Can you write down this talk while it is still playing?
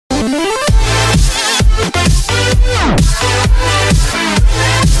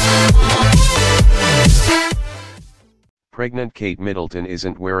Pregnant Kate Middleton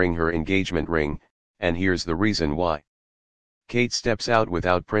isn't wearing her engagement ring, and here's the reason why. Kate steps out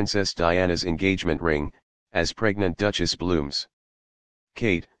without Princess Diana's engagement ring, as pregnant Duchess blooms.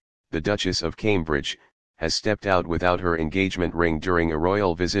 Kate, the Duchess of Cambridge, has stepped out without her engagement ring during a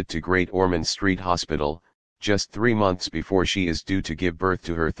royal visit to Great Ormond Street Hospital, just 3 months before she is due to give birth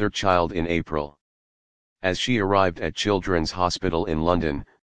to her third child in April. As she arrived at Children's Hospital in London,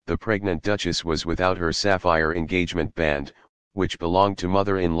 the pregnant Duchess was without her sapphire engagement band, which belonged to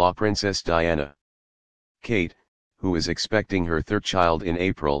mother-in-law Princess Diana. Kate, who is expecting her third child in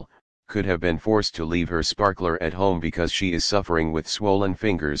April, could have been forced to leave her sparkler at home because she is suffering with swollen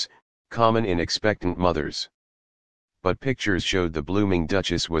fingers, common in expectant mothers. But pictures showed the blooming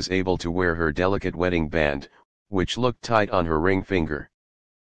Duchess was able to wear her delicate wedding band, which looked tight on her ring finger.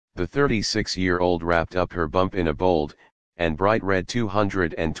 The 36-year-old wrapped up her bump in a bold and bright red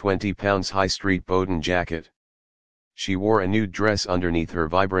 220-pound high street Bowden jacket. She wore a nude dress underneath her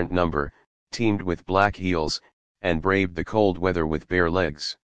vibrant number, teamed with black heels, and braved the cold weather with bare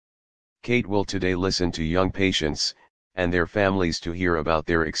legs. Kate will today listen to young patients and their families to hear about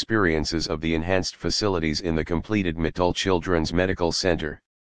their experiences of the enhanced facilities in the completed Mittal Children's Medical Center.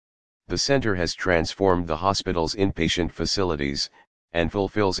 The center has transformed the hospital's inpatient facilities, and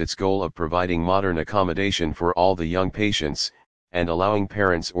fulfills its goal of providing modern accommodation for all the young patients, and allowing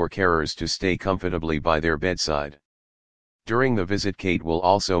parents or carers to stay comfortably by their bedside. During the visit, Kate will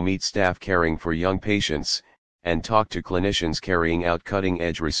also meet staff caring for young patients, and talk to clinicians carrying out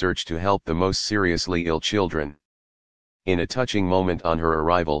cutting-edge research to help the most seriously ill children. In a touching moment on her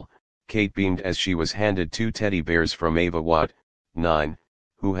arrival, Kate beamed as she was handed 2 teddy bears from Ava Watt, 9,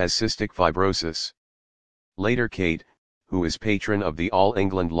 who has cystic fibrosis. Later, Kate, who is patron of the All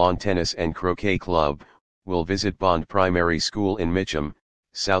England Lawn Tennis and Croquet Club, will visit Bond Primary School in Mitcham,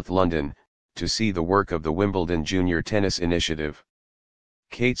 South London, to see the work of the Wimbledon Junior Tennis Initiative.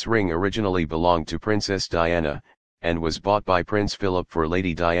 Kate's ring originally belonged to Princess Diana, and was bought by Prince Philip for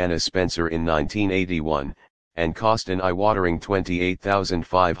Lady Diana Spencer in 1981, and cost an eye-watering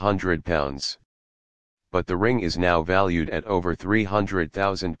 £28,500. But the ring is now valued at over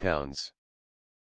 £300,000.